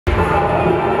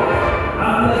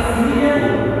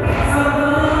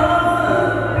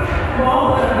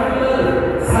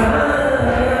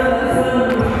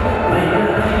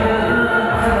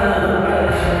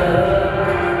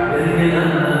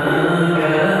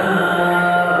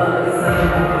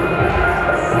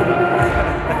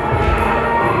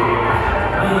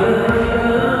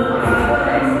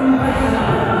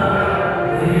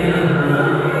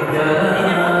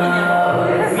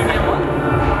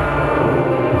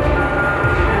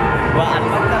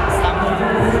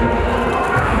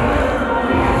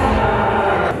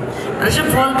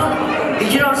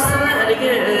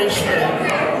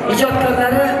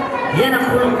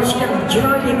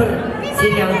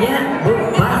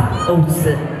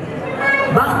ovchisi.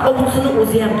 Baxt ovchisini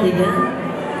o'zi ham kelgan.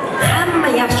 Hamma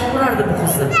yaxshi ko'rardi bu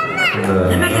qizni.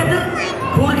 Nimagadir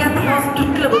ko'rganda hozir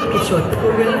turtqilab o'tib ketishyapti,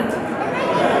 ko'rganlar.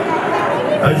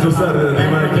 Aziz do'stlar,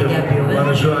 demak,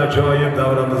 mana shu ajoyib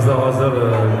davramizda hozir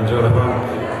Jo'rabam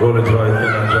rol ijro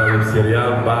etgan ajoyib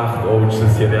serial Baxt ovchisi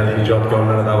seriali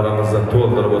ijodkorlari davramizni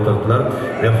to'ldirib o'tirdilar.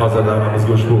 Men hozir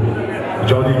davramizga ushbu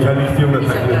ijodiy kollektivni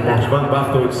taklif etmoqchiman.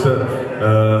 Baxt ovchisi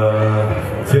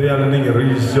serialining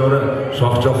rejissyori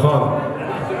Shohjahon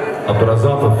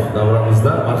Abdurazzoqov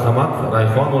davramizda, marhamat,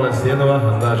 Rayhon Olasenova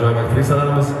hamda ajoyib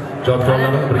aktrisalarimiz,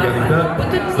 ijodkorlarimiz birgalikda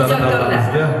sizlarning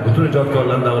davramizga butun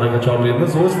ijodkorlarni davraga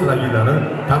chorlaymiz. O'z tilaklarini,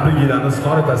 tabriklarni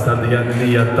izhor etasizlar degan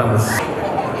niyatdamiz.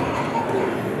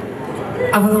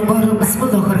 Avvalambor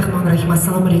Bismillahirrohmanirrohim.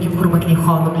 Assalomu alaykum hurmatli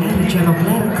xonimlar,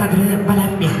 janoblar, qadri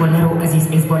baland mehmonlar va aziz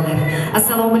mezbonlar.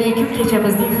 Assalomu alaykum.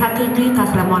 Kechamizning haqiqiy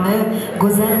qahramoni,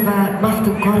 go'zal va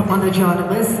maftunkor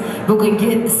onajonimiz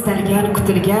bugungi istalgan,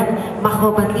 kutilgan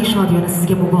mahobatli shodiyona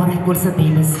sizga muborak bo'lsin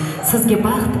deymiz. Sizga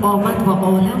baxt, omad va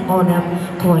olam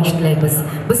quvonch tilaymiz.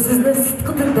 Biz sizni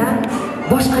sidqi dildan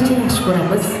boshqacha yaxshi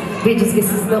ko'ramiz. Bejizga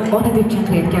sizni ona deb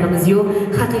chaqirayotganimiz yo'q.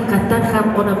 Haqiqatdan ham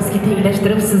onamizga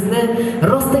tenglashtirib sizni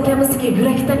rostakamizga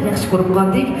yurakdan yaxshi ko'rib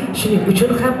qoldik. Shuning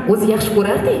uchun ham o'zi yaxshi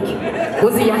ko'rardik.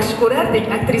 O'zi yaxshi ko'rardik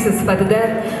aktrisa sifatida.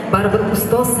 Baribir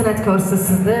ustoz san'atkorsiz,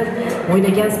 sizni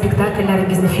o'ynagan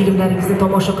spektakllaringizni, filmlaringizni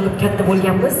tomosha qilib katta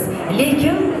bo'lganmiz.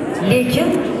 Lekin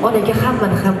onaga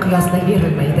hammani ham qiyoslay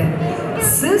berilmaydi.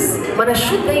 Siz mana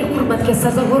shunday hurmatga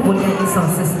sazovor bo'lgan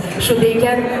insonsiz. Shunday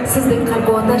ekan, sizdek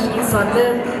qalbi otash insonni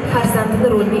farzandini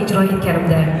rolini ijro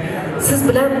etganimda, siz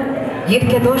bilan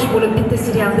yelkadosh bo'lib bitta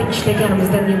serialda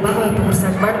ishlaganimizdan men bag'oyat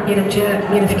xursandman. Menimcha,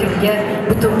 meni fikrimga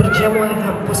butun bir jamoa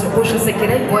ham qo'shilsa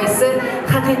kerak. Boisi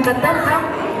haqiqatdan ham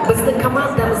bizni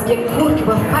komandamizga ko'rk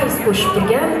va fayz qo'shib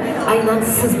turgan aynan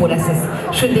siz bo'lasiz.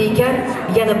 Shunday ekan,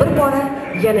 yana bir bora,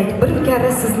 yana bir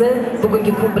karra sizni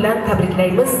bugungi kun bilan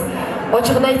tabriklaymiz.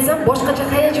 Ochiqni aytsam, boshqacha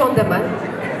hayajondaman.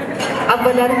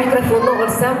 Avvallari mikrofonni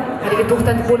olsam, haliga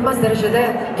to'xtatib bo'lmas darajada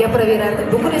gapiraverardim.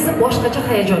 Bugun esa boshqacha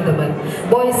hayajondaman.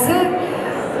 Boisi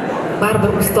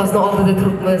baribir ustozni oldida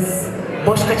turibmiz.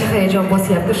 Boshqacha hayajon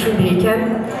bosyapti. Shunday ekan,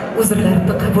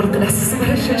 uzrlarimni qabul qilasiz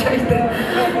mana shu joyda.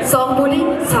 Sog' bo'ling,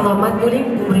 salomat bo'ling,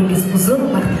 umringiz uzun,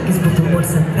 vaqtingiz butun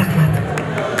bo'lsin. Rahmat.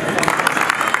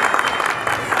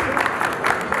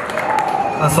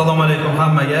 Assalomu alaykum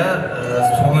hammaga.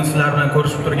 Bugun sizlar bilan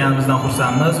ko'rishib turganimizdan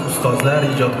xursandmiz. Ustozlar,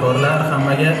 ijodkorlar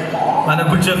hammaga. Mana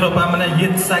Gulchehra opam bilan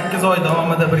 7-8 oy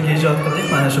davomida birga ijod qildik.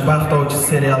 Mana shu Baxt ovchisi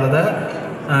serialida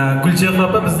Gulchehra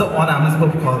opa bizda onamiz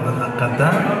bo'lib qoldi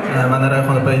haqiqatan. Mana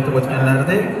Rayhon opa aytib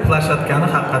o'tganlaridek, plashatkani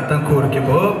haqiqatan ko'rki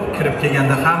bo'lib, kirib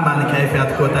kelganda hammani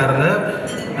kayfiyati ko'tarilib,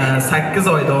 8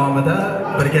 oy davomida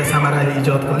birga samarali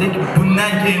ijod qildik.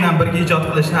 Bundan keyin ham birga ijod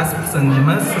qilish nasib qilsin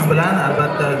deymiz. Siz bilan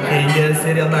albatta keyingi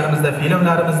seriallarimizda,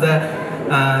 filmlarimizda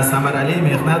samarali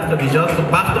mehnat qilib ijod qilib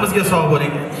baxtimizga sog'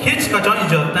 bo'ling. Hech qachon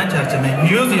ijoddan charchamang.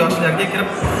 100 yoshlarga kirib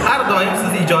har doim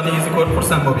siz ijodingizni ko'rib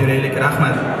xursand bo'lib yuraylik.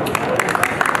 Rahmat.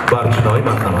 Barchinoy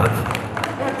marhamat.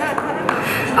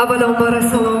 Avvalambor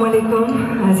assalomu alaykum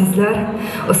azizlar,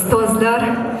 ustozlar.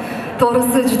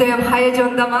 To'g'risi juda ham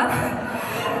hayajondaman.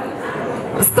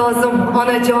 Ustozim,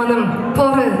 onajonim,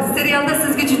 to'g'ri, serialda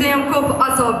sizga juda ham ko'p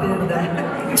azob berdim.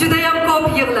 Juda ham ko'p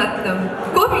yig'latdim.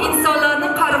 Ko'p insonlarni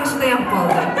qarg'ishida ham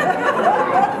qoldim.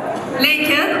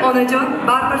 Lekin onajon,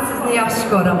 baribir sizni yaxshi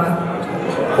ko'raman.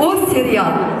 U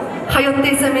serial, hayotda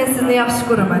esa men sizni yaxshi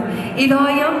ko'raman.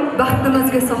 Iloyim,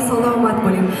 baxtimizga sog' salomat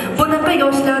bo'ling. Bunaqa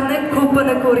yoshlarni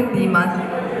ko'pini ko'ring deyman.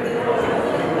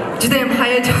 Juda ham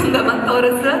hayajondaman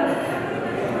to'g'risi.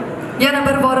 Yana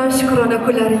bir bora shukrona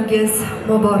kunlaringiz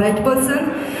muborak bo'lsin.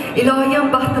 Iloyim,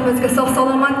 baxtimizga sog'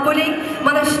 salomat bo'ling.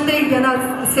 Mana shunday yana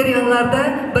seriallarda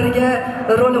birga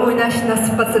rol o'ynash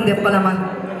nasib qilsin deb qolaman.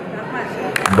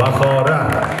 Bahora,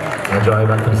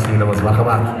 ajoyib aktrisangiz,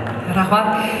 marhamat. Rahmat.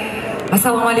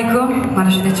 Assalomu alaykum. Mana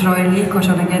shunday chiroyli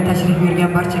ko'shonaga tashrif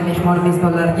buyurgan barcha mehmon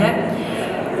mezbonlarga,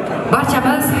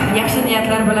 barchamiz yaxshi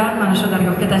niyatlar bilan mana shu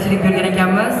dargohga tashrif buyurgan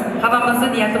ekanmiz.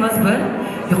 Hammamizning niyatimiz bir.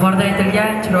 Yuqorida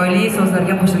aytilgan chiroyli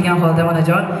so'zlarga qo'shilgan holda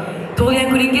onajon, tug'ilgan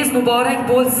kuningiz muborak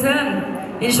bo'lsin.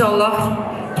 Inshaalloh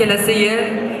kelasi yil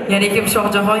yana kim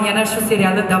Shohjahon yana shu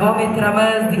serialni davom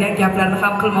ettiramiz degan gaplarni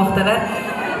ham qilmoqdalar.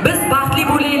 Biz baxtli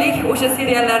bo'laylik o'sha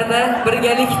seriallarda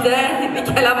birgalikda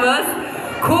ikkalamiz.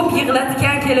 Ko'p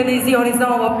yig'latgan keliningizni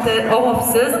yoningizdan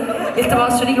olibsiz.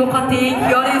 Iltimos shuni yo'qoting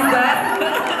yoningizda.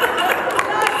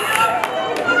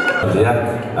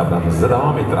 Davramizni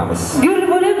davom ettiramiz. Gul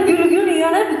bo'lib, gulgul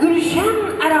yonib, gulshan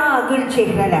aro gul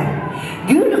chehralar.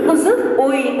 Gul uzib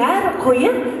o'ynar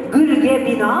qo'yib, gulga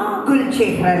bino gul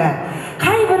chehralar.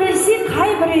 Qay biri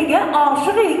qay biriga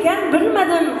oshiq ekan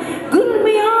bilmadim.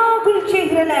 Gulmi yo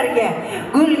gulchehralarga,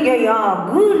 gulga yo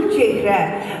gulchehra,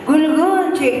 gulgul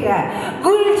chehra,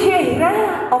 Gulchehra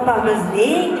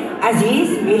opamizning aziz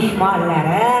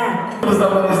mehmonlari. Biz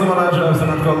davramizda mana ajoyib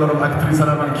san'atkorlar va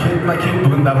aktrisalar bilan ketma-ket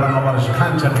bugun davran olib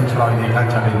qanchalik chiroyli,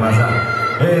 qanchalik maza.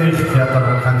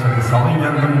 Teatrni qanchalik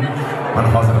sog'ingandim. Mana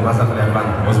hozir maza qilyapman.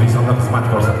 O'zbekistonda xizmat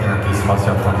ko'rsatgan artist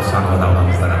Xosiyatxon Husanova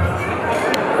davramizda.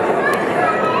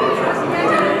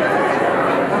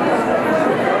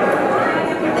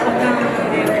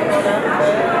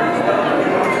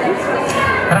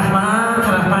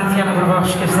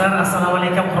 Assalomu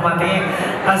alaykum hurmatli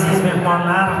aziz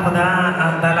mehmonlar, xudo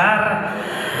andalar.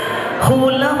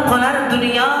 Huvillab qolar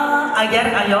dunyo agar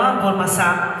ayol bo'lmasa,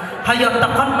 hayotda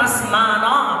qolmas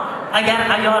ma'no agar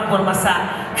ayol bo'lmasa,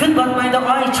 kun botmaydi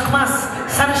oy chiqmas,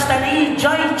 sarishtali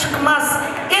joy chiqmas,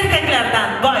 erkaklardan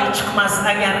boy chiqmas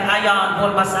agar ayol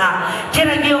bo'lmasa,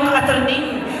 keragi yo'q atirning,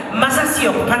 mazasi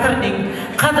yo'q patirning,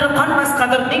 qadri qolmas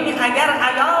qadrning agar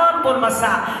ayol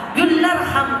bo'lmasa, gullar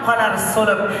ham qolar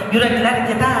so'lib, yuraklar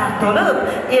ketar to'lib,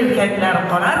 erkaklar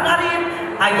qolar g'arib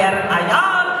agar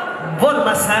ayol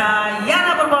bo'lmasa.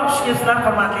 Yana bir bor xush kelibsizlar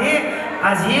hurmatli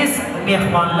aziz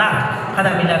mehmonlar,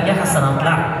 qadaminglarga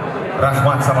hasanotlar.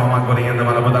 Rahmat, salomat bo'ling. Endi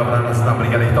mana bu davrani sizdan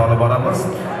birgalikda olib boramiz.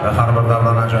 Har bir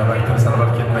davrani ajoyib aktrisalar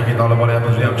ketma-ket olib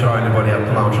boryapmiz. Juda ham chiroyli bo'lyapti.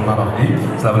 Men uchun maroqli.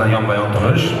 Sizlar bilan yonma-yon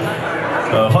turish.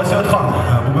 Xosiyatxon,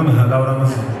 bugun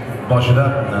davramiz boshida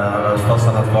ustoz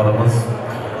san'atkorimiz,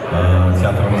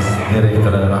 teatrimiz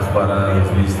direktori, rahbari,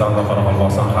 O'zbekiston va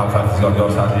Qoraqalpog'iston xalq artisti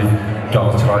Yodgor Sa'diyev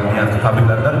javob chiroyli niyatli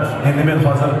tabriklarlar. Endi men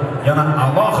hozir yana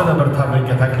alohida bir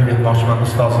tabrikka taklif etmoqchiman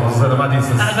ustozimizni. Nima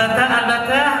deysiz?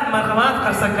 Albatta, marhamat,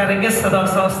 qarsaklaringiz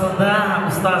sadosi ostida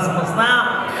ustozimizni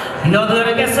Yodgor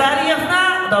Sa'diyevni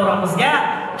davramizga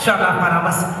chorlab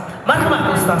qaramiz. Marhamat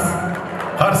ustoz.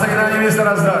 Qarsaklaringizlar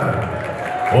azizlar.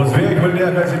 O'zbek Milliy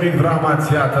akademik drama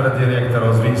teatri direktori,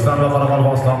 O'zbekiston va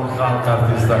Qoraqalpog'iston xalq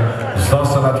artisti, ustoz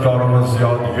san'atkorimiz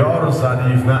Yodgor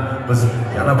Sa'diyevni biz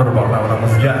yana bir bor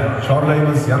davramizga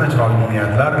chorlaymiz. Yana chiroyli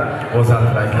niyatlar, go'zal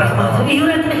tilaklar.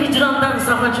 Yurakni hijrondan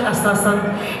sog'inch asrasin,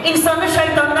 insonni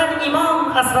shaytondan imon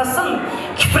asrasin,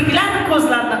 kipriklar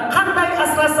ko'zlarni qanday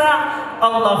asrasa,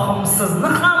 Allohim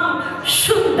sizni ham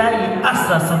shunday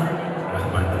asrasin.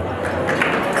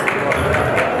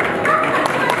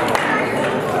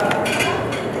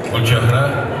 Gulchehra,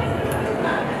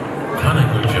 qani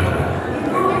Gulchehra?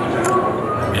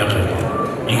 Yo'q,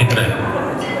 yigitlar,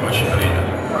 ochib qo'yinglar.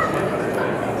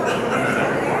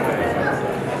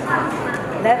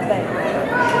 Nafay.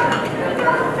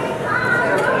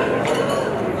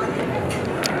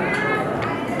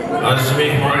 Aziz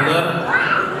mehmonlar,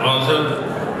 hozir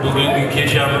bugungi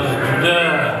kechamiz juda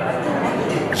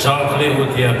zavqli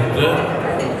o'tyapti.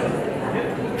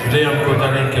 Juda ham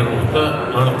ko'tarinki ruhda.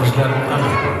 Mana qizlarim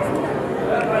qani?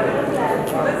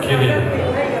 Keling.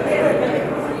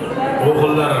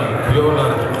 O'g'illarim,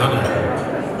 kuyovlarim qani?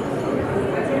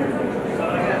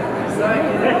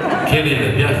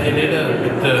 Kelinglar, bu yoqqa kelinglar.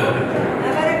 Bitta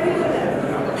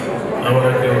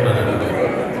avara kuyovlar.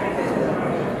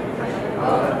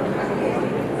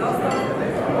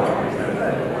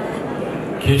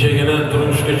 Kechagina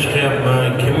turmushga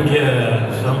chiqyapman. Kimga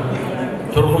desam,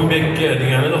 Turg'unbekka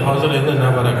deganida hozir endi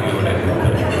nabara kuyovlar.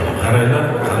 Qaranglar,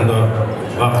 qanday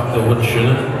vaqtda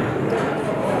o'tishini.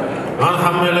 Men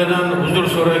hammalardan uzr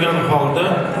so'ragan holda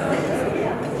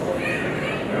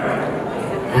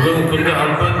bugungi kunda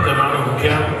albatta meni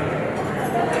ukam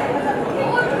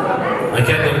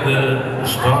akadirdi,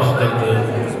 ustozdirdi.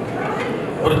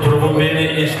 Bir Turg'unbekni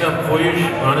eslab qo'yish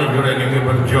meni yuragimga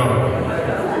bir joy.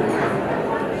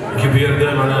 Bu yerda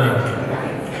mana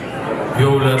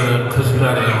kuyovlari,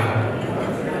 qizlari,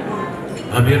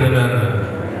 nabiralari.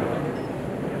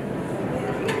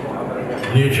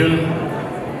 Buning uchun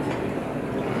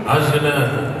ozgina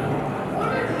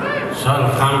sal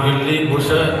g'amginlik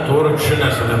bo'lsa, to'g'ri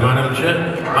tushunasizlar. Menimcha,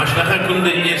 mana shunaqa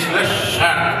kunda eslash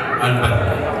shart,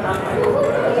 albatta.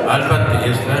 Albatta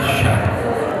eslash shart.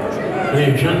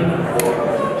 Buning uchun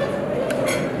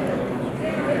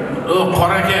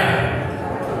qoraka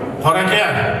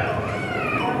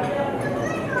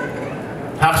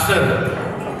taqsir.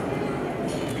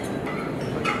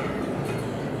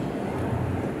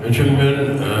 Uchun men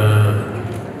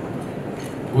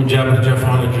bu jabr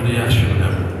jafoni juda yaxshi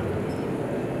bilaman.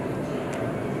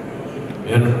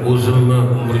 Men o'zimni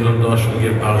umr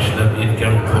yo'ldoshimga bag'ishlab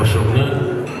etgan qo'shiqni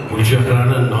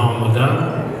Gulchehrani nomidan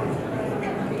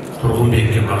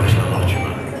Turg'unbekka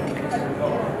bag'ishlamoqchiman.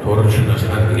 To'g'ri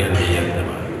tushunasizlar degan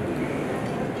niyatdaman.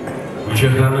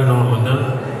 Gulchehrani nomidan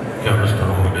ukamiz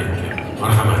Turg'unbekka.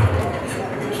 Marhamat.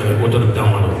 o'tirib dam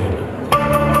oladi.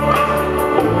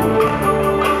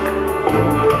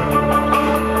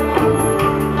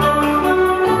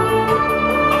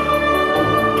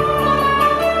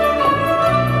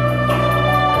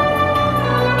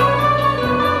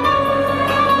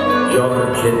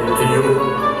 Ketdi-yu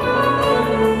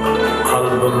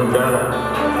qalbimda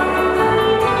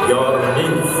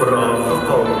yorning firog'i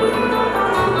qoldi.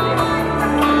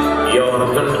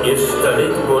 Yordan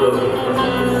esdalik bo'lib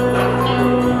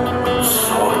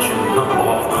sochimni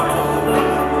oqi qoldi.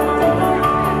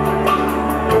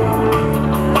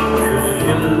 Kuz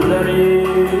yillari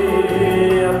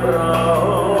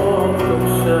yaproq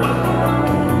to'ksa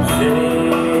seni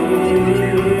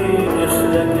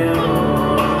eslagan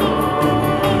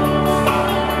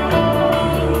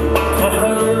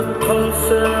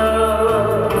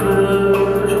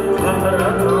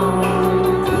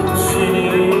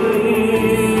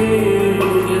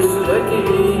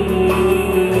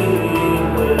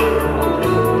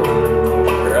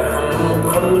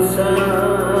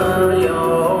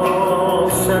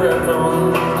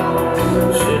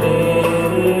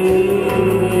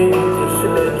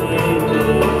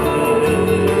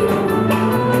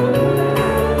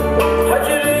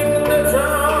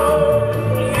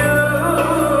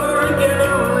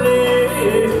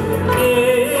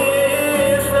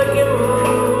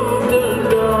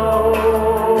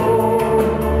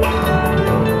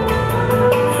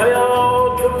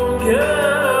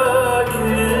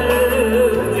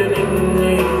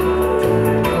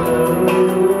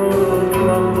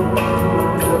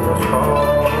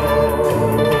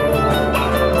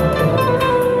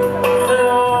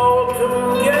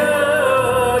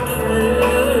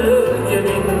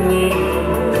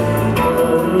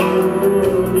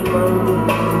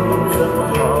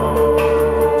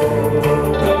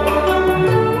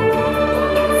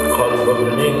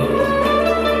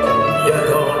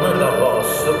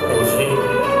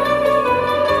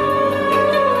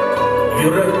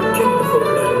Yürekkim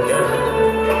hürlengen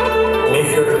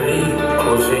mehirli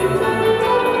ko'zing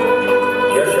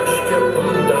yashashga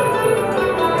undardi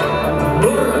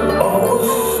bir og'iz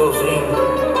so'zing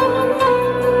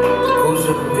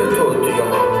ko'zimga to'ldi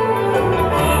yon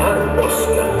har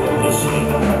bosgan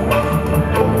izing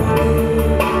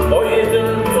oydin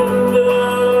tunda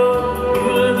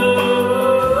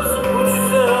yulduz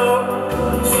uchsa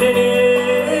seni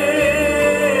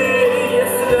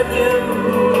eslagim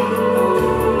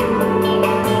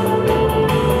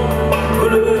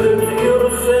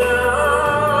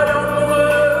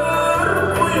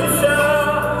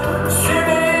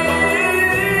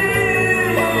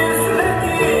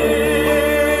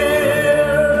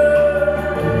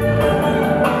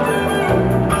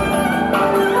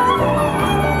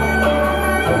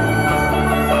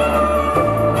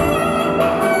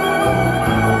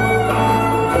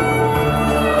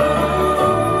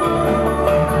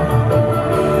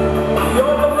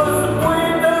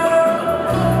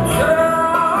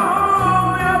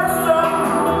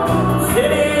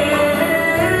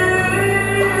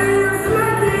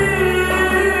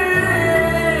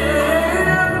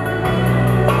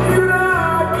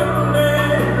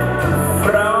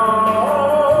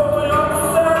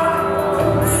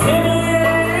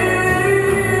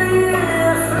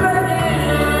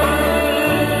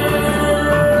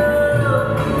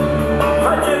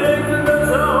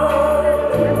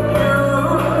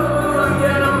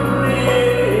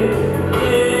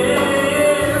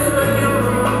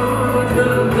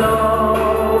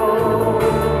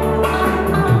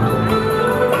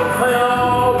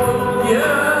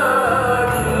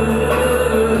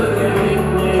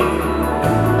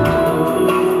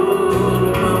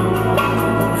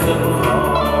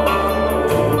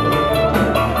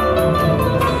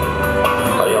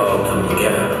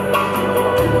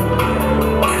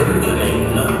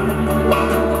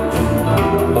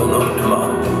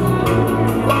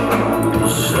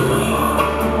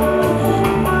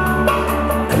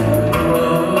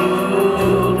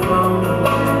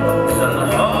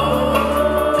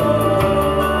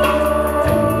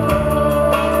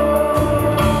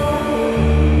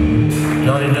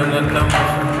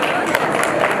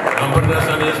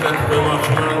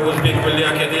O'zbek Milliy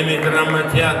akademik drama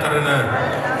teatrini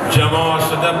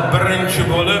jamoasida birinchi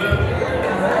bo'lib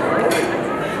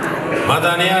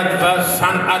madaniyat va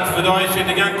san'at fidoyisi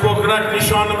degan ko'krak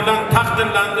nishoni bilan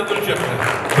taqdirlandi Gulchehra.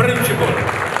 Birinchi bo'lib.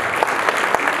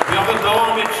 Bu yoqda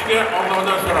davom etishiga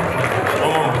Allohdan so'rab qolaman.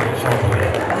 Omon bo'ling, sog'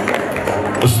 bo'ling.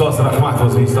 Ustoz rahmat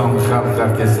O'zbekiston xalq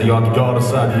artisti Yodgor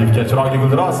Sa'diyevga chiroyli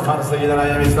guldiroz qarsigidan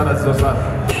ayamizdan aziz do'stlar.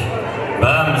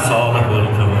 Bam sog'lik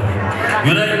bo'ling.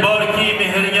 Yurak borki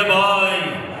mehrga boy,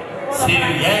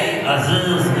 sevgay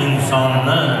aziz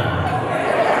insonni.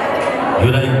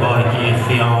 Yurak borki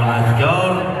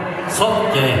xiyonatkor,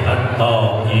 sotgay hatto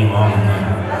iymonni.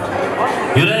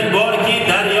 Yurak borki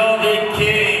daryodek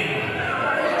keng,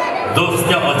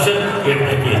 do'stga ochiq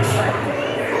erta kech.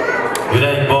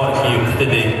 Yurak borki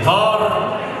yuqtidek tor,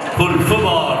 qulfi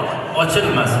bor,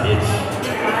 ochilmas hech.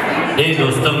 Ey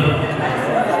do'stim,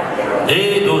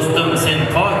 sen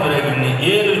pok yuragingni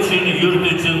el uchun, yurt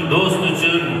uchun, do'st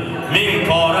uchun ming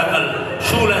pora qil.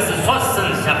 Shu'lasi sochsin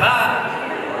shafaq,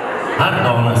 har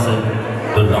donasi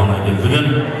durdonaga. Bugun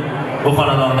bu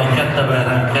xonadonda katta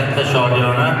bayram, katta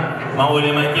shodiyona. Men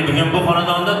o'ylaymanki, bugun bu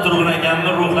xonadonda Turg'un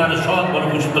akamning ruhlari shod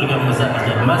bo'lib uchib turgan bo'lsa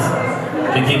ajab emas.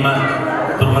 Chunki men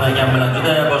Turg'un akam bilan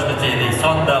juda boshqacha edik.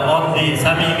 Sodda, oddiy,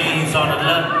 samimiy inson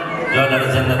edilar. Joylari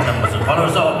jannatdan bo'lsin.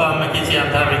 Qolaversa, opamni kecha ham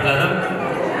tabrikladim.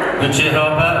 Gulchehra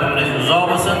opa, umringiz uzoq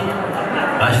bo'lsin.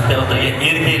 Mana shu yerda o'tirgan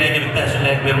erkaklarga bitta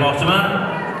ashula bermoqchiman.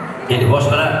 Endi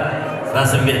boshqalar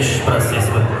rasmga tushish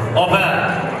protsessi. Opa,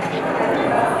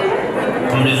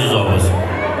 umringiz uzoq bo'lsin.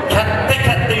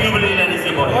 Katta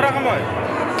yubileylaringizga boring.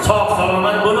 Sog'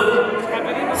 salomat bo'lib,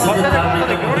 sizni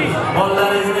tabriklaymiz.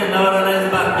 Bolalaringizni, nevaralaringizni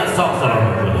baxtga sog'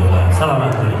 salomat bo'ling.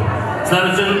 Salomat bo'ling. Sizlar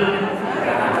uchun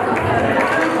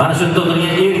mana shu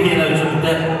o'tirgan erkaklar uchun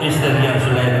bitta eslatgan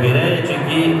shularni beray,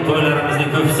 chunki to'ylarimizning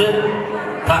ko'pisi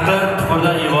taqir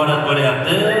tuqurdan iborat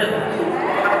bo'lyapti.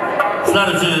 Sizlar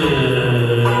uchun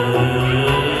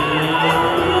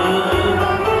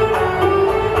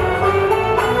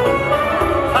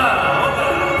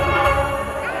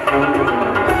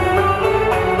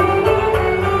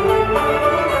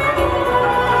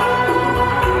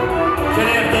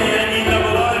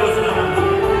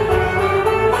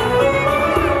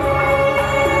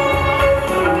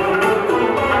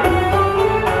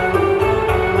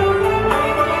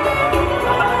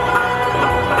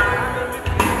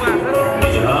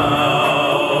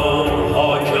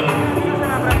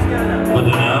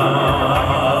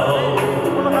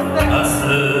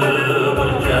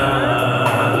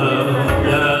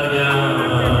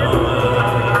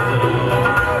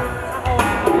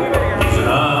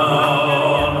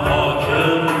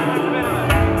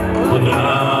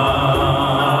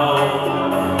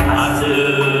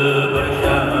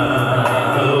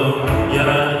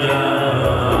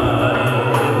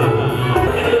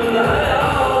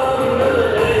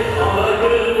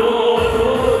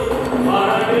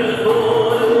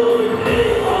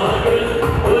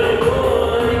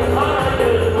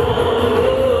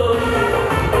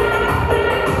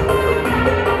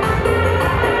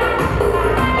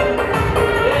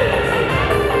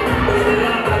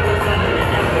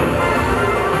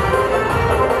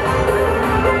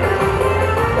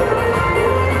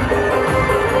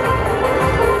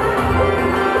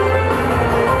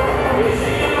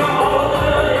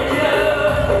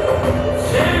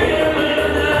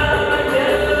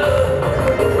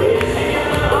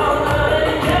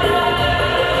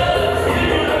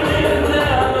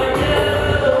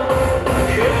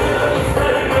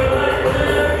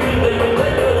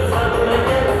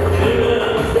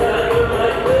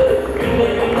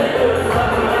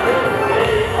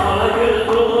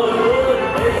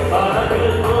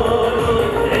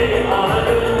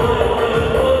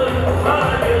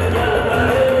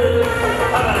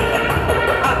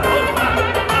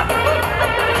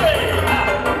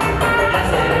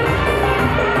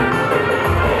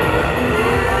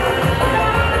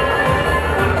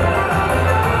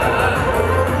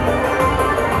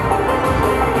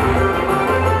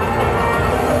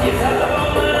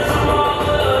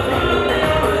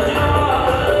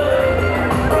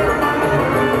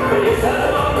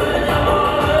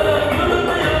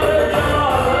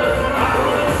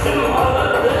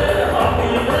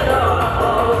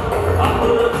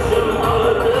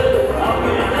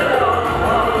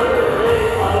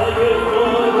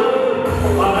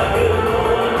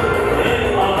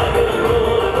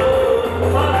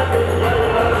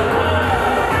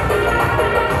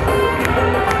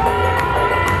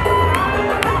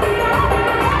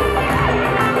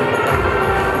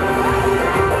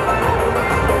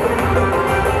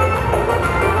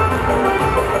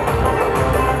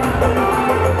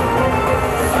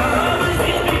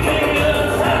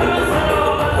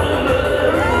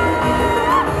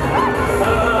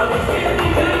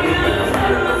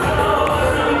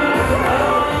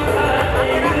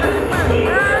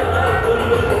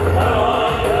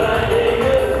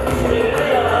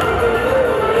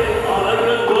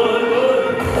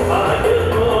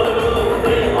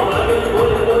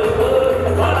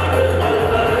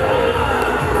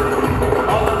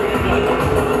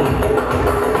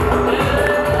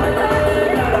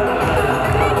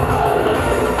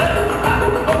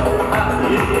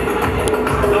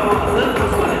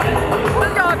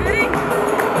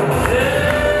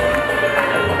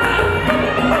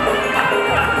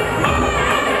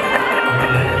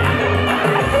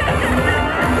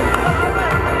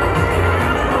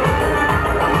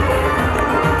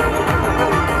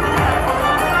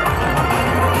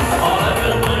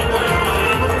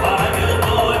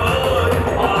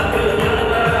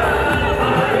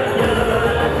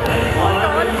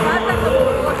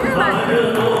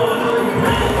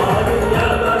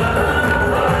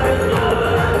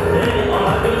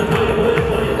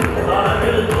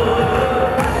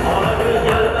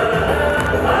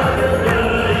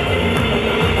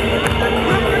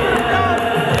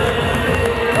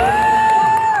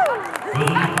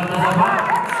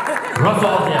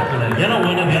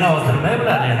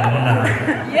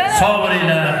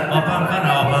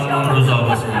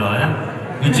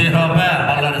Gulchehra opa,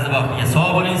 bolalarimiz baxtiga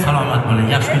sog' bo'ling, salomat bo'ling.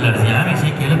 Yaxshi kunlaringizga hamisha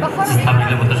kelib, siz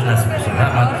tabriklab o'tirish nasib bo'lsin.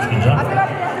 Rahmat, Xushkunjon.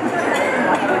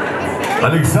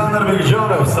 Aleksandr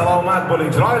Bekjonov, salomat bo'ling.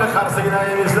 Chiroyli qarsagina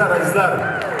emizlar, azizlar.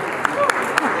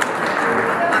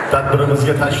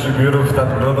 Tadbirimizga tashrif buyurib,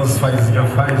 tadbirimiz fayziga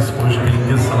fayz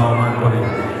qo'shdiringiz, salomat bo'ling.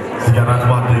 Sizga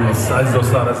rahmat deymiz. Aziz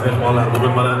do'stlar, aziz mehmonlar,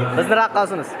 bugun mana bizni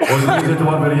raqqosimiz. O'zingiz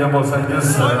e'tibor bergan bo'lsangiz,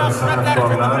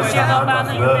 san'atkorlar, san'at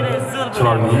ahli,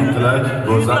 chiroyli tilak,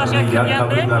 go'zal niyat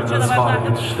tabriklarni izhor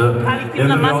etishdi.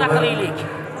 Endi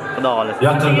Xudo xohlasa.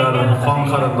 yaqinlari, qon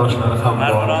qarindoshlari ham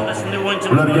bor.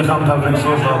 Ularga ham tabrik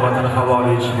so'z navbatini havola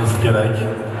etishimiz kerak.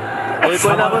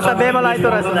 Qo'ylar bo'lsa bemalol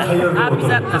aytaverasizlar.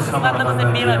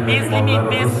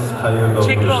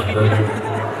 Cheklov.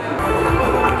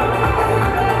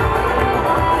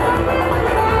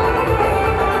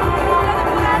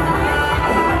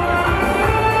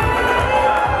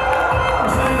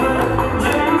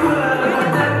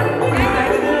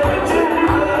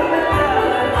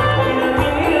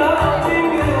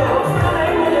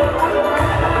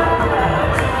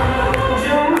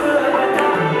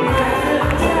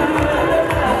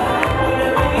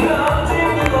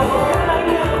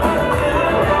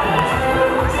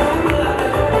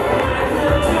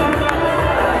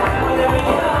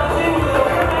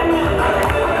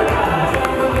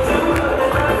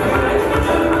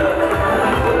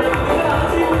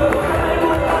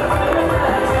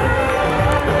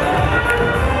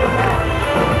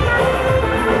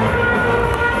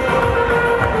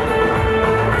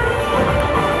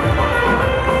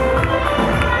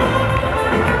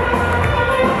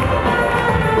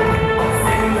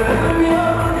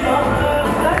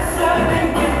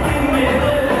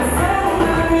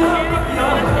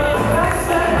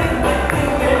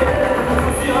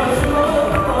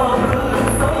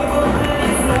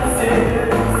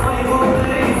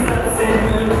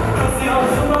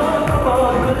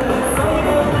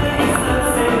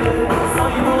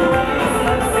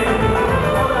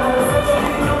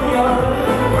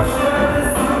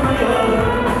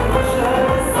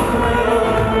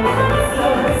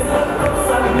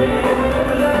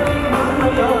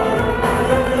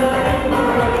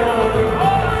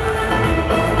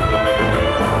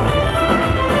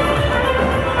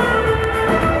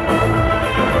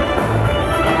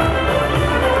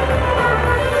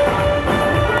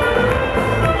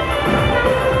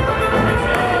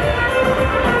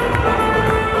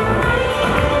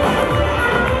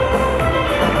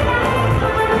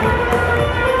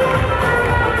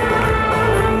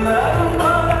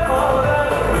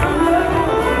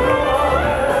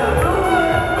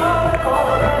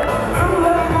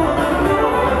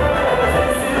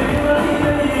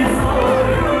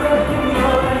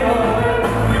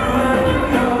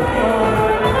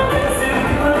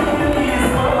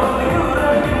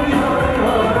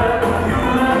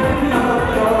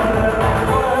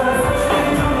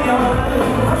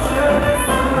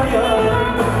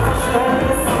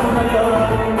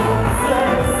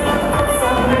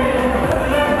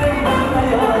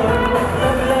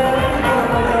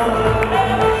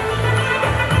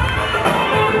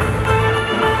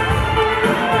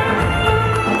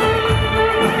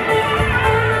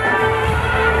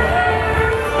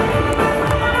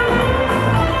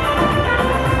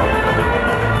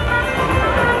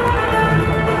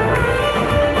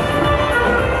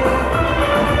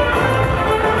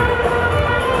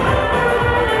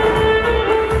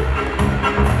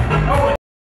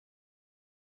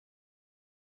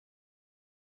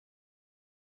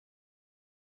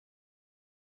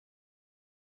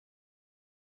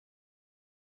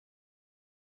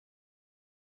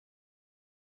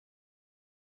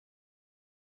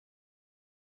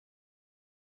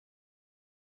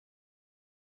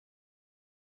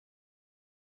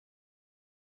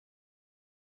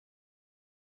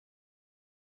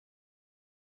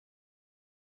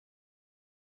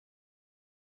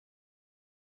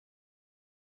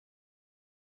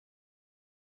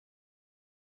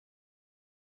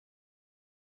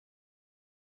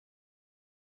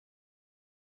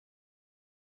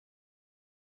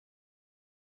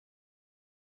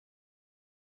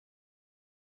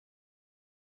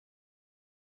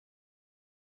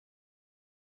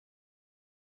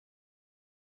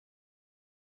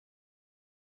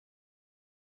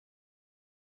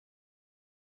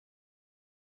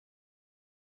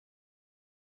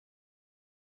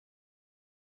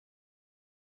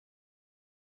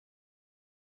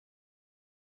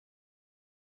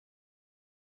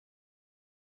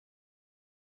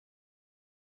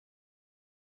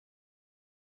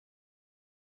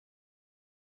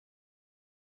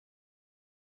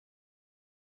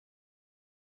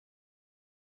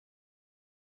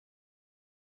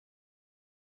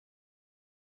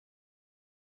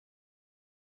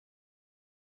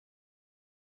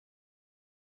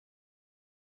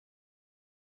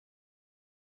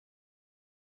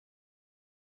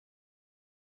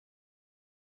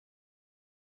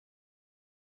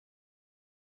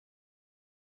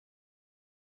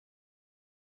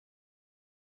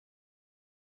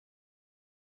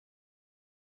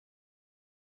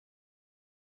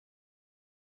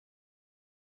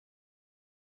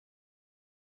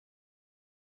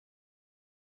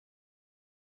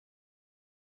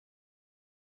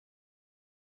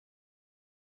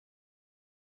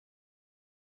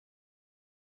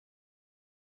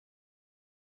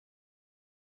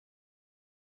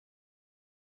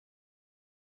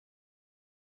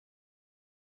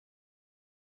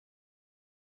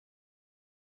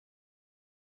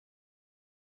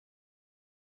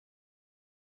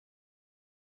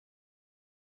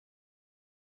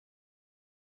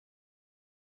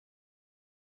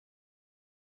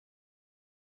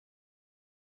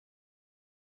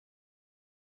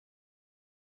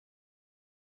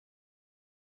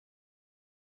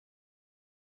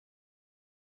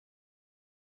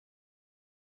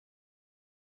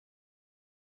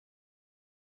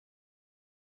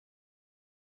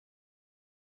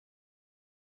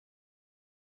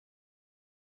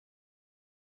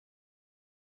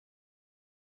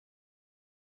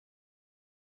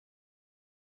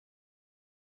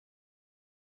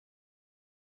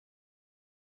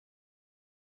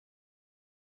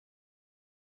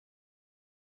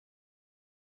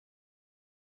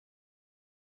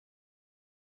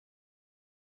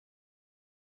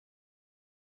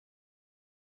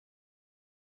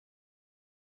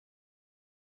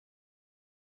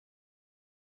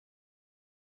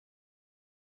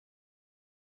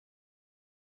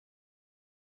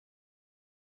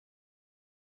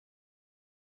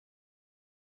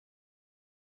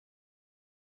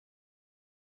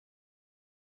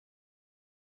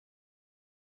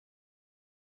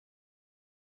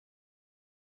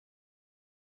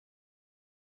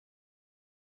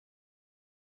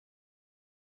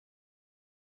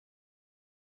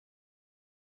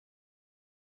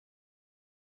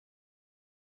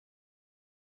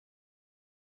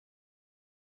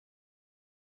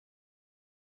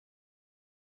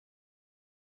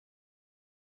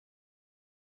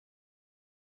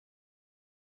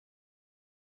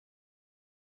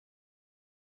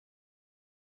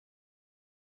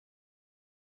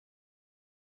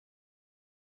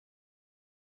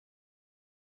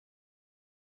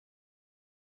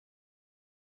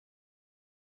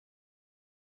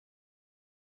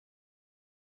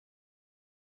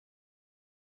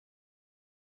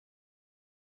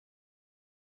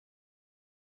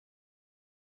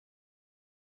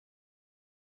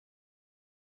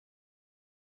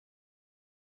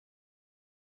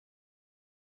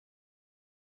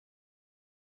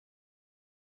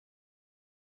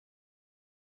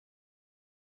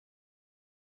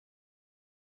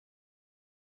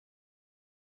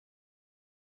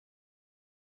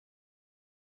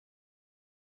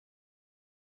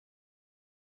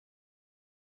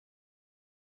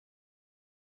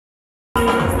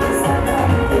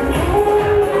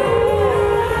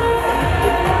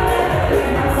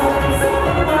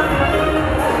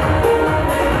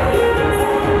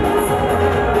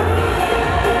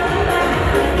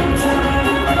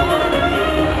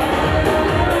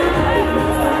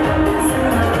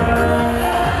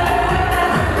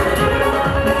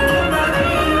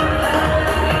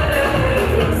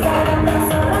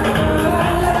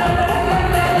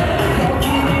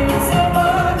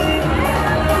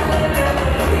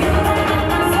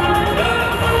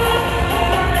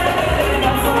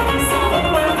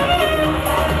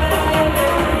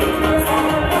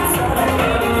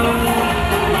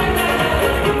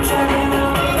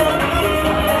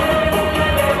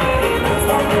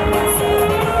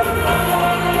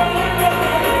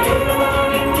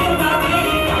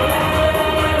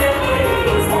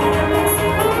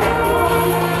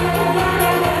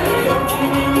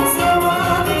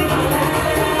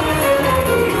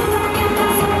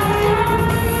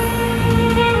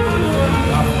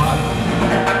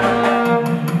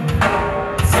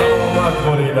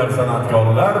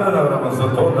 san'atkorlar davramizda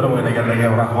to'ldirib o'ynaganlarga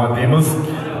rahmat deymiz.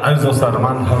 Aziz do'stlar,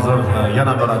 men hozir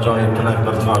yana bir ajoyib tilak,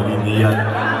 bir chiroyli niyat,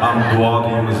 ham duo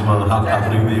deymizmi, ham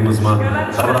tabrik deymizmi?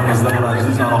 Davramizda bir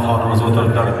aziz onaxonimiz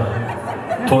o'tiribdilar.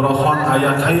 To'raxon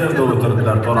aya qayerda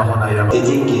o'tiribdilar? To'raxon aya.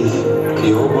 Dedingiz,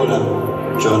 kuyov bolam,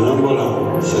 jonim bolam,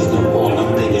 sizni o'g'lim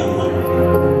deganman.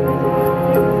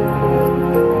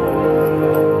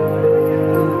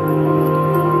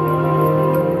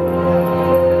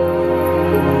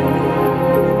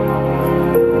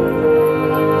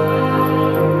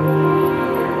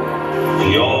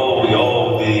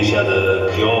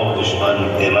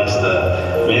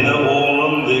 Meni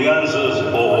o'g'lim degansiz,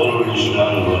 o'g'il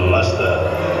dushman bo'lmasdi.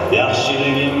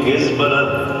 Yaxshiligingiz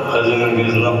bilib,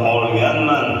 qizingizni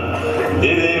olganman.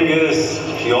 Dedingiz,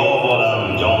 kuyov bolam,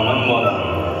 jonim bolam,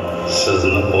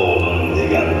 sizni o'g'lim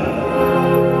deganman.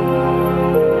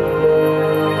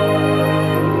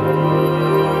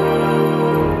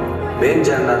 Men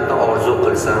jannatni orzu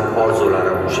qilsam,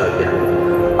 orzularim ushalgan.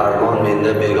 Armon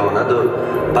menda begonadir,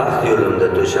 baxt yo'limda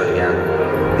to'shalgan.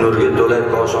 Nurga to'la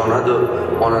koshonadir,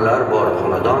 onalar bor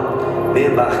xonadon.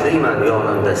 Men baxtliman,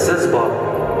 yonimda siz bor,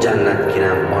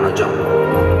 jannatginam onajon.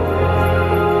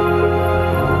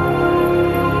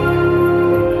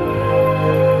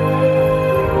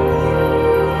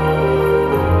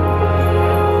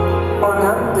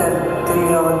 Onamdir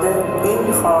dunyoda eng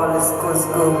xolis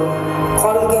ko'zgu.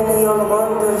 Qolgani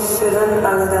yolg'ondir shirin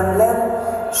aldamlar.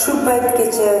 Shu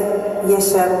paytgacha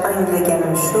yashab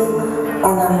anglaganim shu,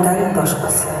 onamdan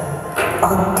boshqasi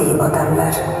oddiy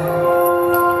odamlar.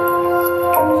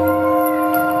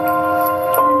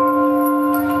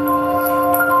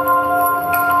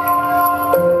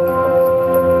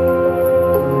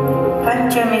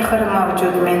 Qancha mehr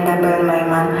mavjud menda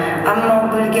bilmayman, ammo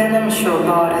bilganim shu,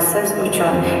 bori siz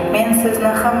uchun. Men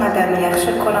sizni hammadan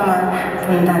yaxshi ko'raman,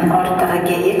 bundan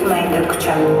ortig'iga yetmaydi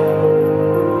kuchim.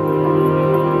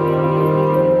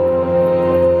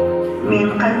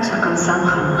 Men qancha qilsam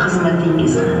ham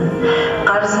xizmatingizni,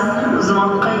 qarzimni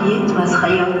uzmoqqa yetmas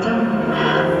hayotim,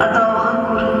 adog'i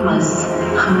ko'rinmas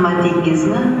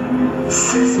himmatingizni,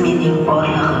 siz mening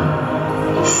borlig'im,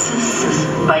 sizsiz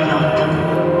bayotim.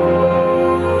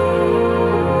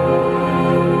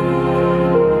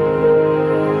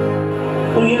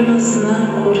 Uyimizni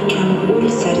ko'rkam ul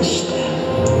sarishta,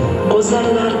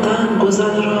 go'zallardan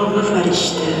go'zalrog'i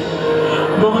farishta.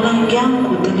 Bog'langan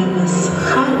dilimiz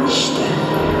har ishda,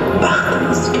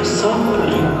 baxtimizga sog'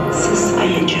 bo'ling siz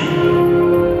ayajon.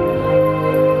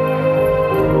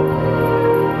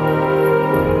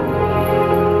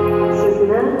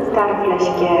 Sizni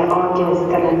ta'riflashga ojiz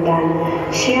tilimdan,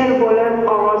 she'r bo'lib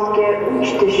qog'ozga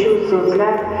uchdi shu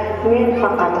so'zlar. Men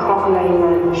faqat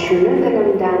xohlayman shuni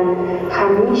dilimdan,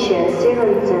 hamisha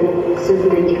sevinsin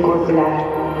sizdagi ko'zlar.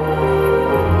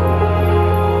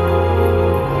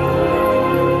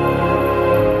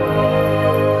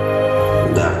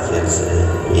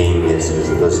 Yengasiz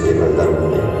bizga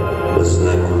bildirmay,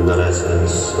 bizni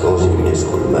kuldirasiz, o'zingiz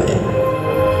kulmay.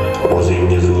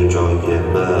 O'zingiz u joyga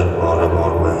bir bora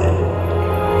bormay.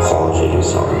 Hoji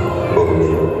inson, bu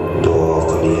men duo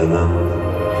qilaman.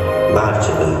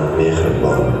 Barchadan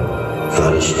mehribon,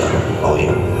 farishtam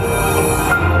oyim.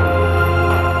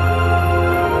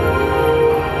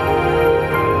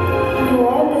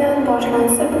 Duo bilan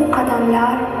boshlansa bu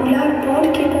qadamlar, ular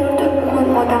borki bordir bugun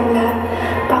odamlar.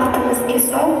 Baxtimizga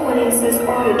sog' bo'ling siz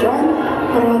oyijon,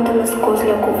 murodimiz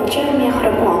ko'zlaguvchi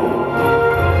mehribon.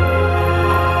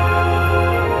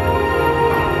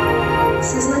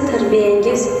 Sizni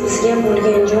tarbiyangiz bizga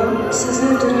bo'lgan jon,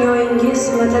 sizni dunyoyingiz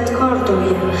madadkor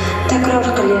doim. Takror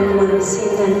qilyapman, sen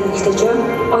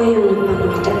oyimni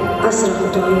panohda asra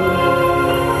xudoyim.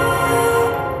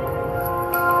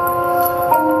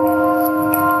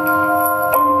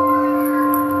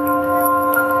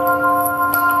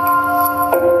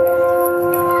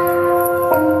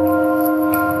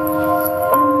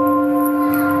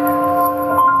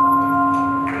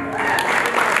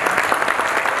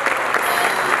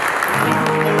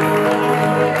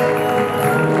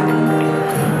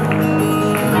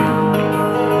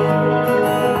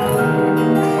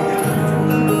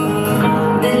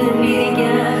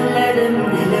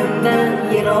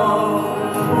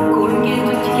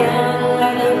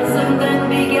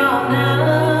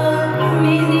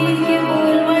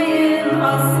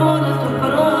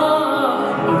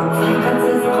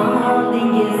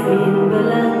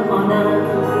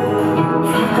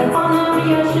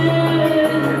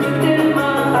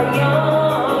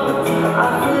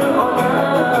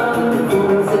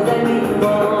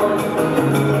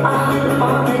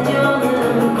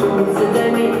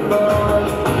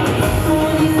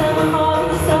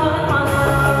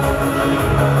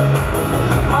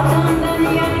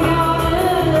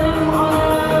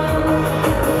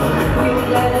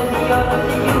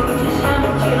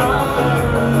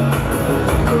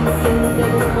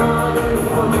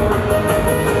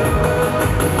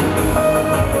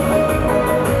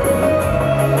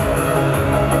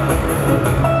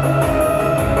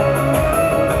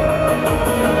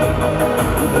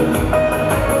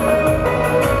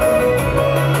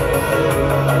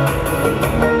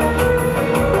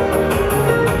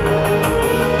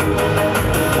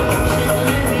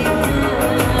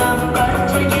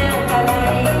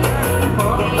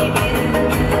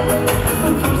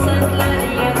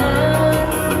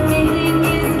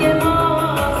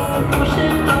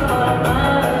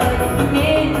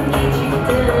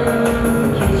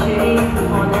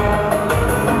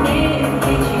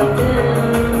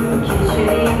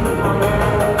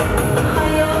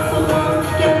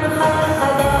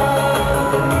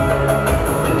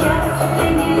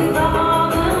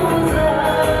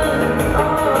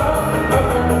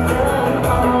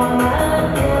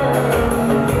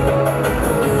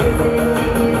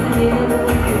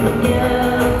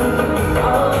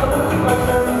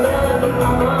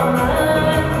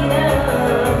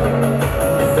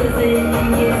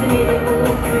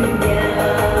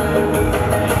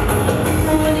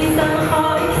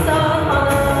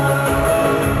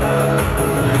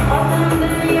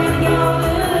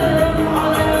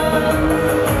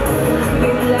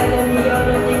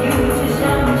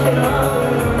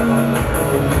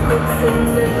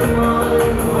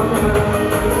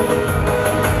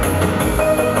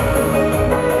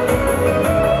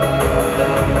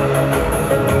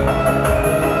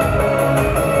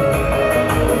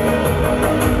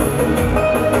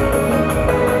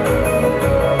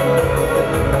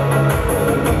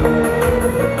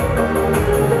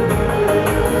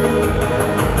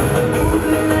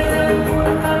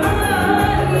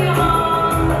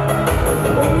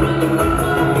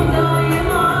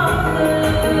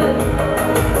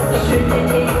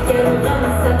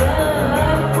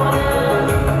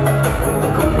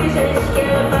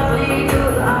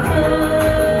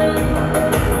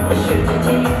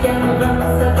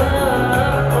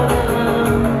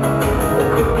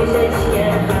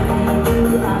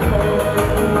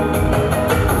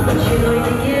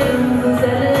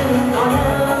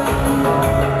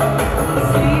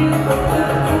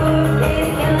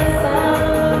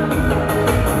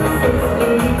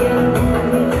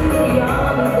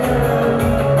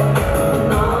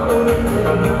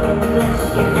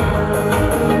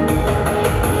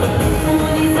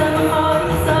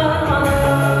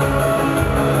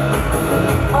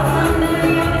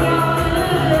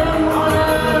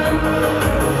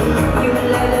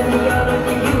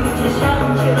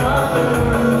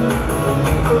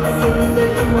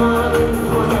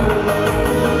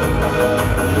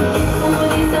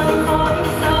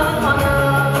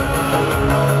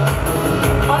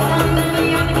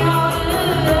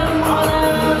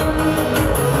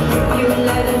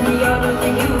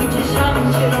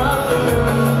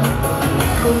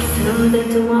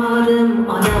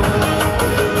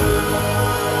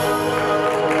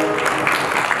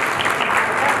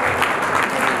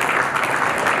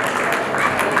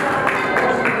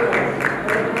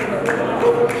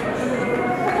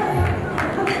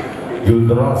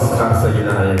 Guldiroz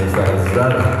qarsagidan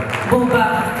eslasizlar. Bu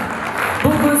baxt,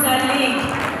 bu go'zallik,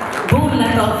 bu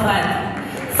latofat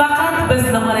faqat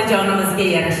bizni onajonimizga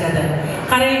yarashadi.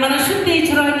 Qarang, mana shunday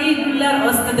chiroyli gullar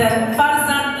ostida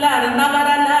farzandlar,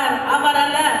 navaralar,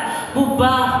 avaralar. Bu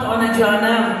baxt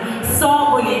onajonim. Sog'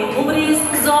 bo'ling, umringiz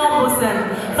uzoq bo'lsin.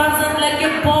 Farzandlarga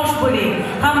bosh bo'ling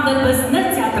hamda bizni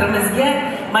taqdirimizga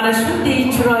mana shunday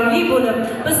chiroyli bo'lib,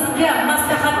 bizga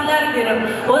maslahatlar berib,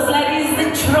 o'zlaringizni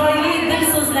chiroyli dil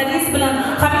so'zlaringiz bilan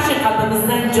hamisha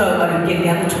qalbimizdan joy olib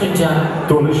kelgan Uchqunjon.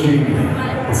 To'lishing,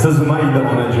 siz mayli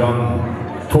onajon,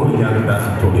 to'lganidan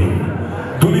to'ling.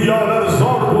 Dunyolar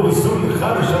zor bo'lsin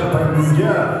har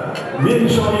shartingizga. Men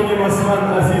shoir emasman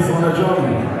aziz onajon,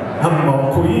 ammo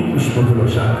qo'ying ushbu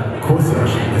gulshan ko'z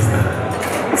yoshingizni.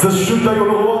 Siz shunday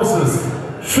ulug'vorsiz,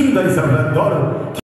 shunday sarvardor.